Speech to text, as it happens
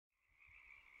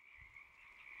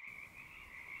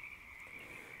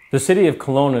The city of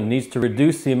Kelowna needs to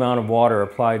reduce the amount of water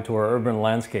applied to our urban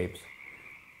landscapes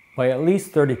by at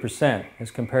least 30% as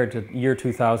compared to year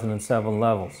 2007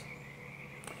 levels.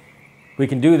 We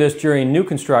can do this during new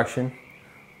construction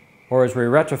or as we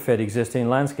retrofit existing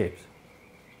landscapes.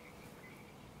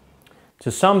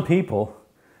 To some people,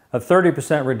 a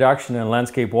 30% reduction in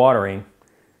landscape watering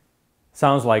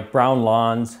sounds like brown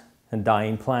lawns and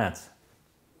dying plants.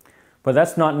 But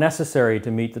that's not necessary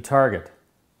to meet the target.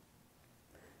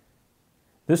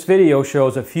 This video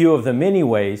shows a few of the many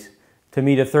ways to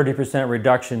meet a 30%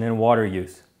 reduction in water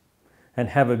use and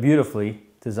have a beautifully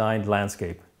designed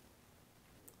landscape.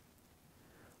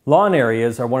 Lawn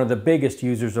areas are one of the biggest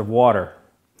users of water.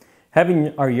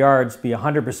 Having our yards be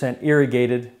 100%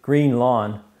 irrigated green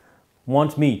lawn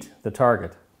won't meet the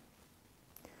target.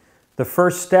 The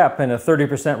first step in a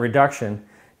 30% reduction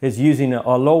is using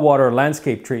a low water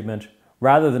landscape treatment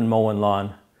rather than mowing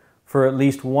lawn for at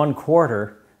least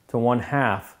 1/4 to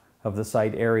 1/2 of the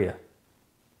site area.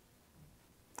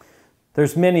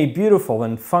 There's many beautiful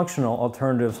and functional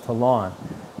alternatives to lawn,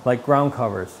 like ground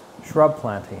covers, shrub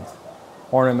plantings,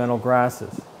 ornamental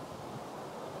grasses.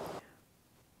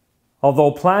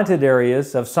 Although planted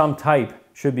areas of some type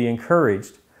should be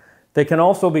encouraged, they can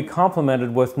also be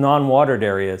complemented with non-watered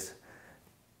areas,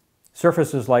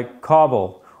 surfaces like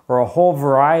cobble or a whole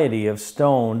variety of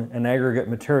stone and aggregate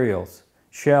materials,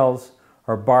 shells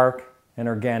or bark and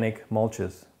organic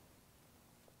mulches.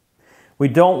 We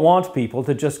don't want people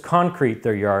to just concrete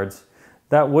their yards.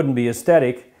 That wouldn't be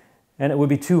aesthetic and it would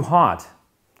be too hot,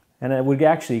 and it would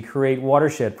actually create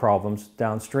watershed problems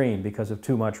downstream because of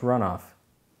too much runoff.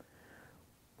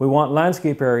 We want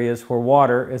landscape areas where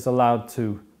water is allowed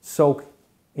to soak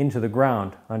into the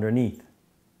ground underneath.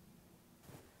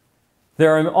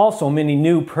 There are also many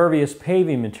new pervious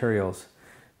paving materials.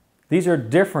 These are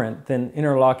different than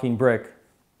interlocking brick.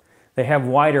 They have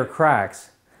wider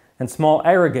cracks and small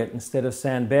aggregate instead of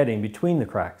sand bedding between the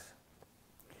cracks.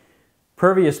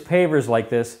 Pervious pavers like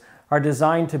this are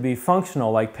designed to be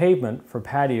functional like pavement for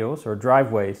patios or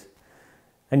driveways,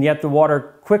 and yet the water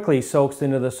quickly soaks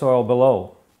into the soil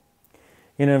below.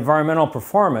 In environmental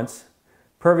performance,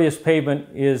 pervious pavement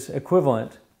is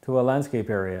equivalent to a landscape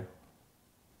area.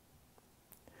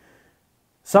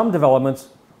 Some developments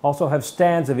also have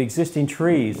stands of existing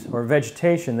trees or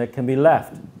vegetation that can be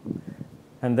left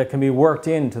and that can be worked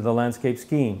into the landscape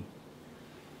scheme.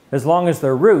 As long as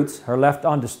their roots are left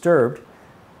undisturbed,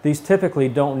 these typically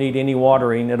don't need any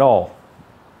watering at all.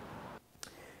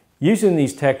 Using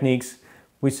these techniques,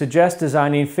 we suggest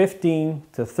designing 15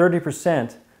 to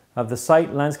 30% of the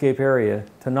site landscape area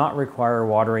to not require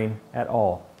watering at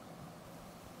all.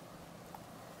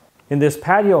 In this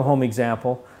patio home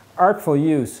example, artful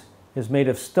use is made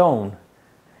of stone.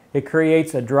 It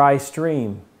creates a dry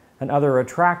stream and other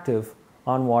attractive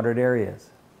unwatered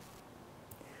areas.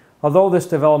 Although this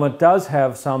development does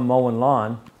have some mown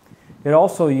lawn, it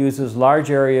also uses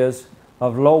large areas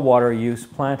of low water use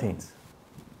plantings.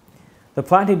 The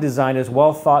planting design is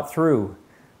well thought through,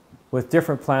 with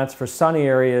different plants for sunny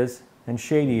areas and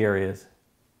shady areas.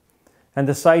 And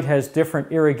the site has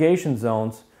different irrigation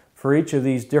zones for each of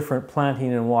these different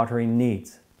planting and watering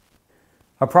needs.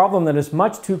 A problem that is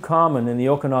much too common in the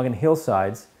Okanagan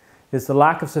hillsides is the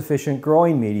lack of sufficient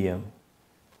growing medium.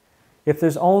 If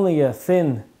there's only a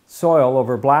thin soil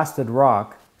over blasted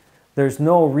rock, there's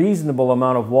no reasonable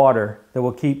amount of water that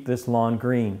will keep this lawn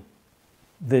green.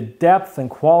 The depth and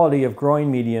quality of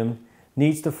growing medium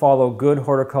needs to follow good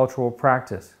horticultural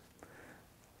practice.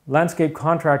 Landscape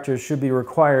contractors should be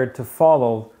required to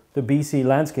follow the BC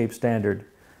Landscape Standard,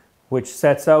 which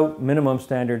sets out minimum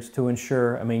standards to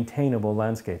ensure a maintainable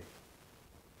landscape.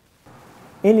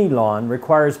 Any lawn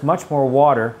requires much more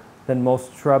water than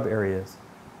most shrub areas.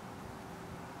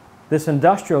 This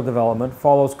industrial development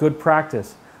follows good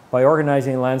practice by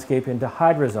organizing landscape into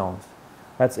hydrozones.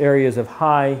 That's areas of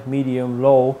high, medium,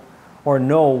 low, or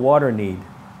no water need.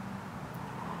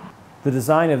 The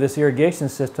design of this irrigation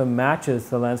system matches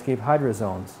the landscape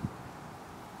hydrozones.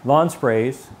 Lawn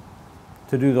sprays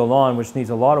to do the lawn, which needs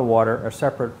a lot of water, are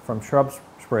separate from shrub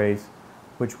sprays,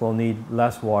 which will need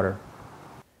less water.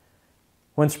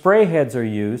 When spray heads are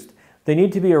used, they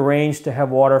need to be arranged to have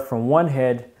water from one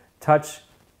head touch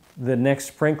the next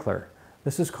sprinkler.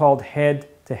 This is called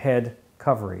head-to-head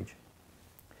coverage.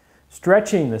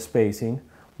 Stretching the spacing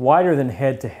wider than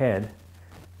head-to-head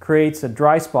creates a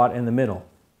dry spot in the middle.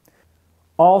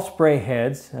 All spray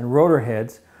heads and rotor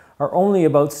heads are only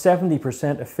about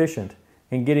 70% efficient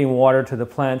in getting water to the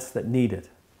plants that need it.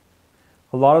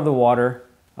 A lot of the water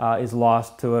is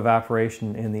lost to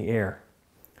evaporation in the air.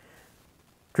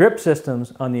 Drip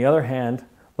systems, on the other hand,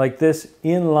 like this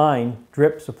in-line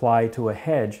drip supply to a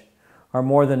hedge, are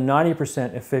more than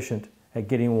 90% efficient at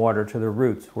getting water to the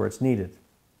roots where it's needed.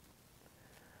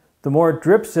 The more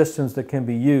drip systems that can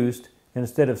be used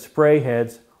instead of spray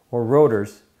heads or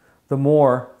rotors, the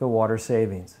more the water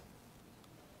savings.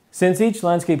 Since each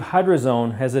landscape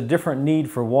hydrozone has a different need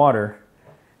for water,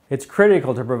 it's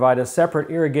critical to provide a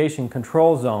separate irrigation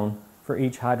control zone for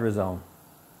each hydrozone.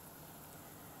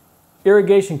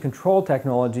 Irrigation control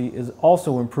technology is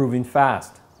also improving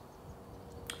fast.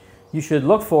 You should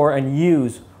look for and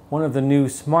use one of the new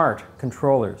smart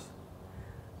controllers.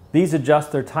 These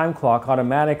adjust their time clock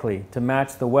automatically to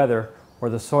match the weather or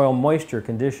the soil moisture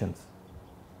conditions.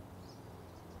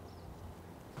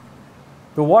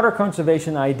 The water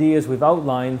conservation ideas we've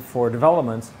outlined for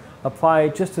developments apply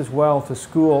just as well to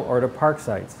school or to park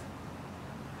sites.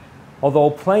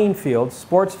 Although playing fields,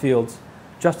 sports fields,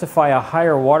 justify a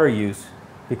higher water use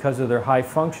because of their high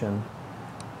function,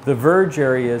 the verge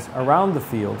areas around the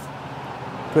fields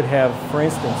could have, for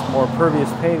instance, more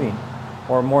pervious paving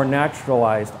or more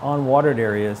naturalized, unwatered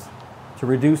areas to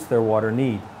reduce their water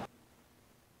need.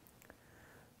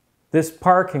 This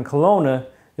park in Kelowna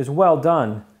is well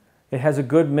done. It has a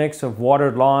good mix of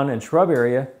watered lawn and shrub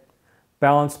area,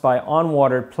 balanced by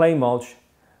unwatered play mulch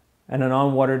and an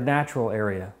unwatered natural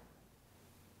area.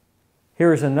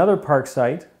 Here is another park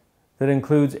site that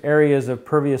includes areas of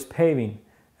pervious paving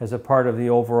as a part of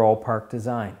the overall park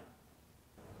design.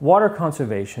 Water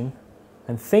conservation,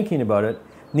 and thinking about it,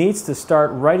 needs to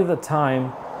start right at the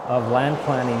time of land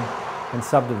planning and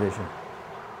subdivision.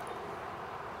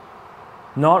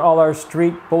 Not all our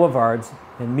street boulevards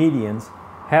and medians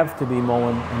have to be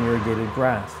mown and irrigated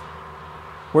grass.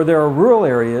 Where there are rural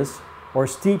areas or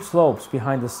steep slopes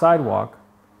behind the sidewalk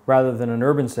rather than an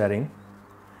urban setting,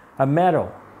 a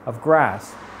meadow of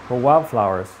grass or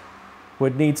wildflowers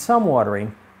would need some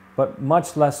watering, but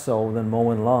much less so than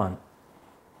mowing lawn.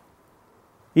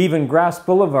 Even grass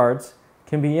boulevards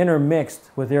can be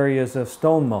intermixed with areas of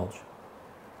stone mulch.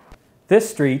 This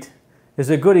street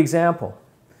is a good example.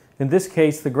 In this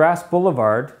case, the grass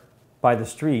boulevard by the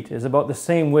street is about the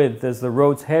same width as the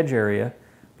road's hedge area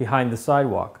behind the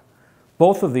sidewalk.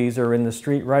 Both of these are in the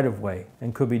street right-of-way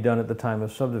and could be done at the time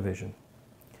of subdivision.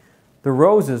 The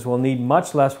roses will need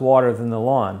much less water than the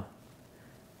lawn,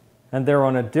 and they're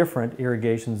on a different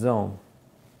irrigation zone.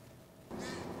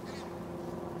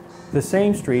 The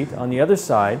same street on the other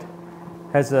side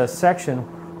has a section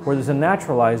where there's a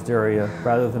naturalized area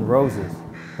rather than roses,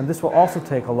 and this will also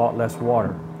take a lot less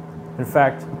water. In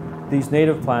fact, these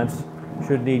native plants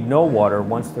should need no water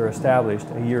once they're established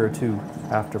a year or two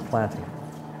after planting.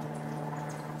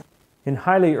 In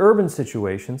highly urban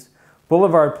situations,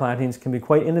 boulevard plantings can be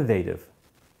quite innovative.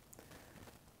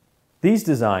 These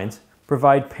designs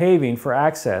provide paving for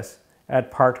access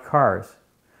at parked cars,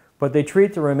 but they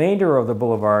treat the remainder of the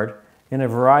boulevard in a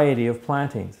variety of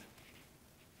plantings.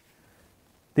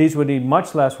 These would need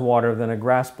much less water than a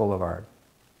grass boulevard.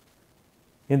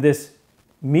 In this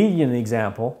median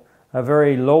example, a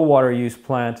very low water use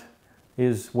plant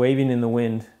is waving in the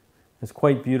wind. It's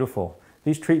quite beautiful.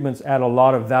 These treatments add a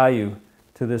lot of value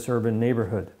to this urban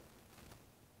neighborhood.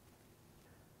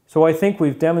 So I think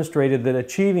we've demonstrated that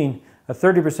achieving a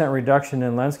 30% reduction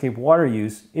in landscape water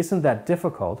use isn't that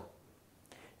difficult.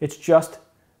 It's just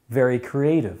very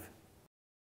creative.